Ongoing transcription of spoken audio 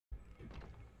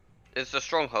Is the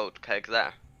stronghold keg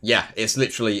there? Yeah, it's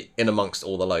literally in amongst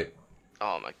all the loot.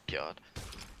 Oh my god.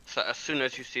 So as soon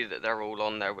as you see that they're all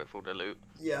on there with all the loot.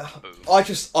 Yeah. Boom.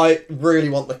 I really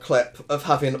want the clip of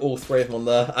having all three of them on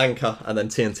the anchor and then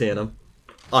TNT in them.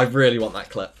 I really want that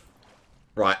clip.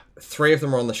 Right, 3 of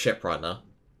them are on the ship right now.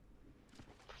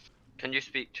 Can you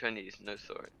speak Chinese? No,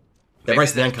 sorry. They're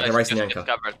racing the anchor, they're racing the anchor.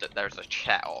 Discovered that there's a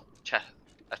chat option.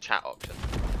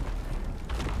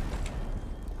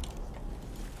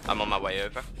 I'm on my way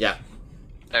over. Yeah.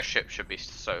 Their ship should be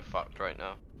so fucked right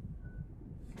now.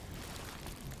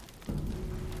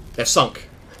 They're sunk.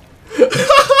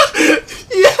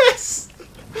 Yes!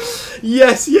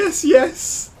 Yes, yes,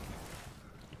 yes!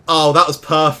 Oh, that was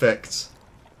perfect.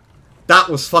 That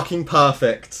was fucking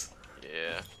perfect.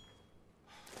 Yeah.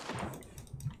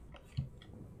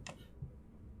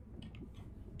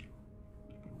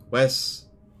 Where's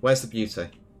the beauty?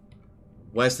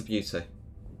 Where's the beauty?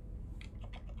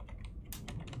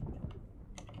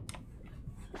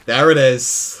 There it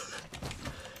is.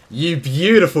 You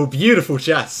beautiful, beautiful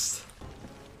chest.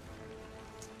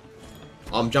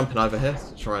 I'm jumping over here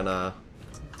to try and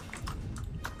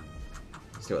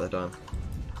see what they're doing.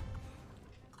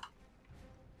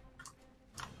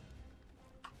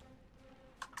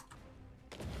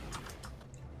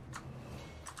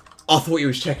 I thought he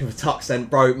was checking for Tux then,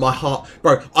 bro. My heart,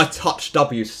 bro. I touched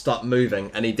W to start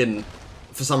moving, and he didn't.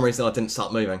 For some reason, I didn't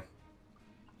start moving.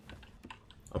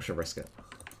 I should risk it.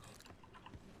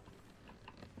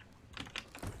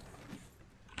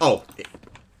 Oh.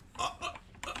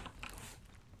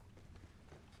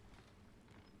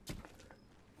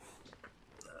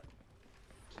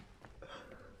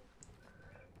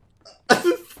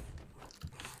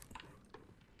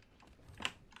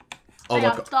 Oh they my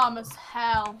are god. dumb as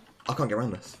hell. I can't get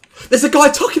around this. There's a guy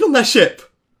talking on their ship!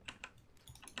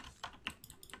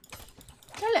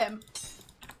 Kill him.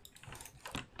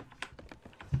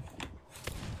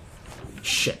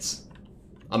 Shit.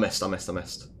 I missed.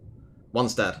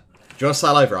 One's dead. Do you want to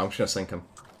sail over? I'm just going to sink him.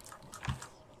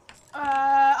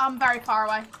 I'm very far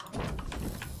away.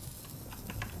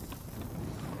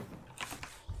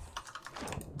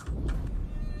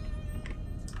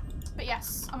 But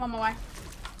yes, I'm on my way.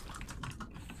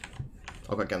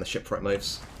 I've got to get on the ship before it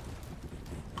moves.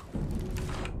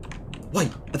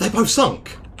 Wait, are they both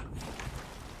sunk?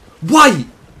 Wait!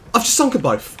 I've just sunk them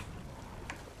both.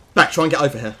 Back, try and get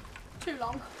over here. Too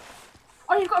long.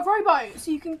 Oh, you've got a rowboat, so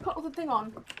you can put all the thing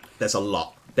on. There's a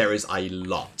lot. There is a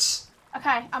lot.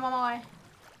 Okay, I'm on my way.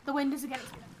 The wind is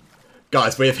against me.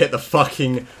 Guys, we have hit the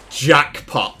fucking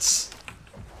jackpot.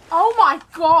 Oh my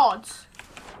god!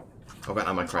 I've got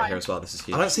ammo crate here as well. This is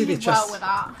huge. I You don't see the did chest. well with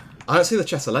that. I don't see the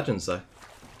chest of legends though.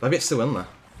 Maybe it's still in there.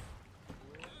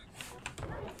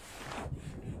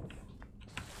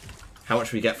 How much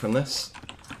do we get from this?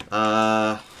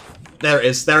 There it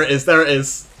is. There it is. There it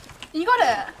is. You got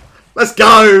it? Let's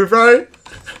go, bro.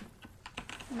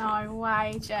 No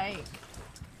way, Jake.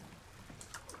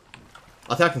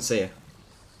 I think I can see you.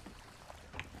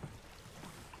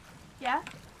 Yeah?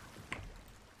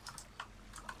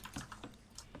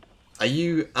 Are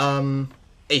you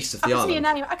east of the I can island? see your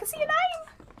name. I can see your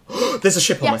name! There's a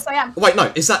ship on me. Yes, I am. Wait,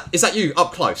 no. Is that you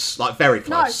up close? Like very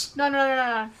close? No.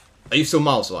 Are you still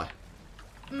miles away?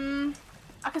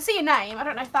 I can see your name. I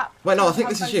don't know if that... Wait, no. I think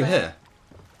this is you here.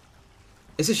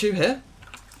 Is this you here?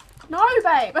 No,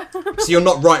 babe. So you're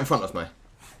not right in front of me?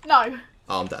 No.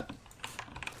 Oh, I'm dead.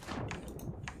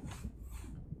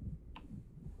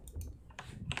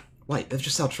 Wait, they've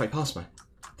just sailed straight past me.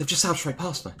 They've just sailed straight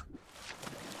past me.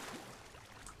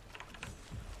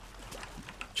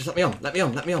 Just let me on, let me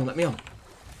on, let me on, let me on.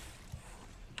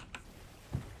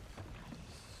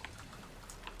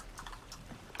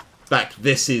 Beck,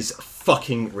 this is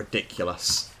fucking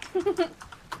ridiculous.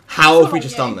 How have we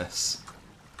just done this?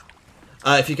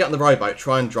 If you get on the rowboat,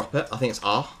 try and drop it. I think it's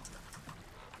R.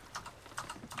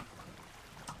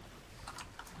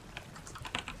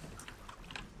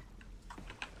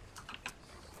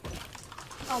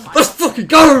 Oh my. Let's fucking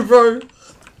go, bro!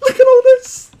 Look at all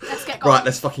this! Let's get going. Right,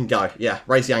 let's fucking go. Yeah,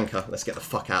 raise the anchor. Let's get the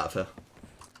fuck out of here.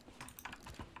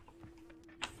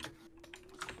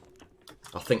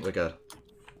 I think we're good.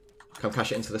 Come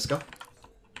crash it into this guy.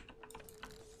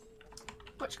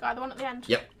 Which guy? The one at the end?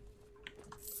 Yep.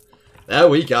 There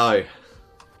we go.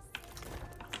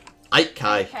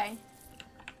 8k. Okay.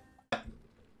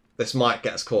 This might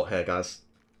get us caught here, guys.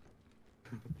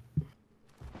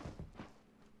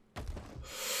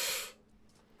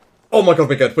 Oh my god,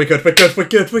 we're good, we're good, we're good, we're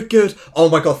good, we're good. Oh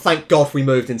my god, thank god we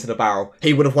moved into the barrel.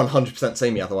 He would have 100%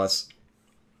 seen me otherwise.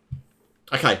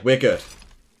 Okay, we're good.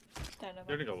 You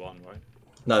only got one, right?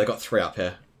 No, they got 3 up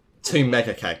here. 2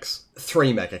 mega kegs.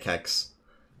 3 mega kegs.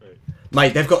 Right.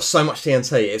 Mate, they've got so much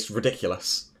TNT, it's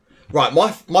ridiculous. Right,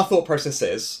 my thought process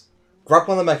is, grab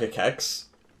one of the mega kegs,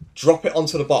 drop it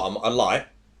onto the bottom, a light.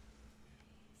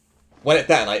 When it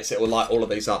detonates, it will light all of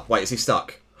these up. Wait, is he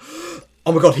stuck?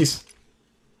 Oh my god,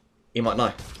 he might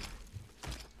know.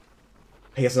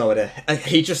 He has no idea.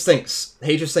 He just thinks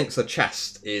the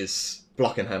chest is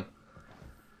blocking him.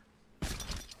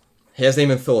 He hasn't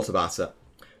even thought about it.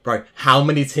 Bro, how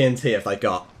many TNT have they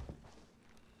got?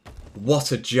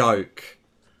 What a joke.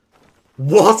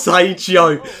 What a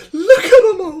joke. Look at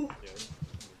them all.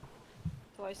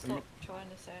 Do I stop trying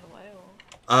to sail away or?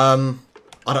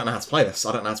 I don't know how to play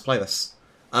this.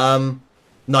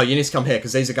 No, you need to come here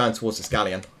because these are going towards this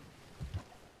galleon.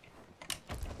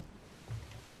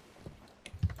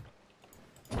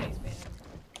 It takes me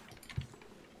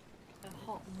a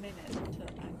hot minute to anchor.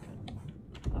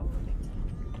 Oh, really?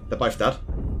 They're both dead.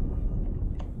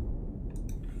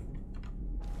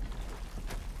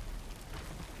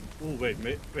 Oh wait,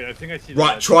 I think I see.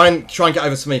 Right, try and get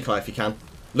over to me, Clay, if you can.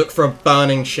 Look for a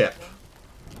burning ship.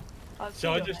 I've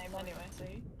So I seen your just- name anyway,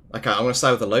 see? Okay, I'm gonna stay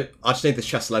with the loot. I just need this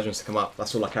chest of legends to come up.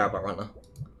 That's all I care about right now.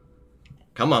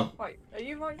 Come on. Wait, are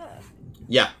you right there?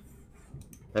 Yeah.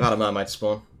 They've had a mermaid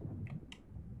spawn.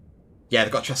 Yeah,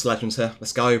 they've got chest of legends here.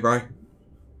 Let's go, bro.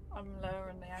 I'm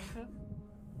lowering the anchor.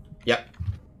 Yep.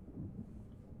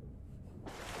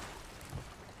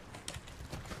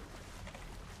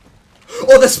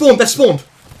 Oh, they're spawned! They're spawned!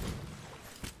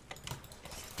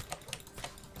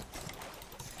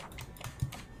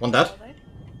 One dead. Are they?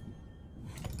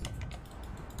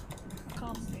 I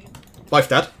can't see. Both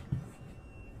dead.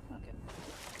 Okay.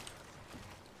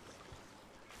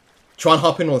 Try and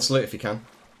hop in on this loot if you can.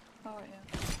 Alright,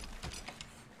 yeah.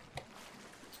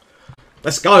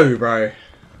 Let's go, bro.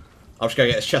 I'm just gonna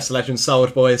get this chest of legends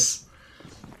sold, boys.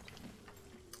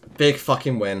 Big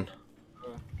fucking win.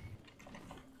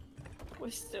 We're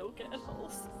still getting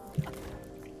holes.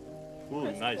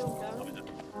 Ooh, nice.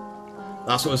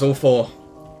 That's what it was all for.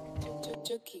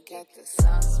 Got the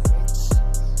sauce,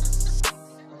 bitch.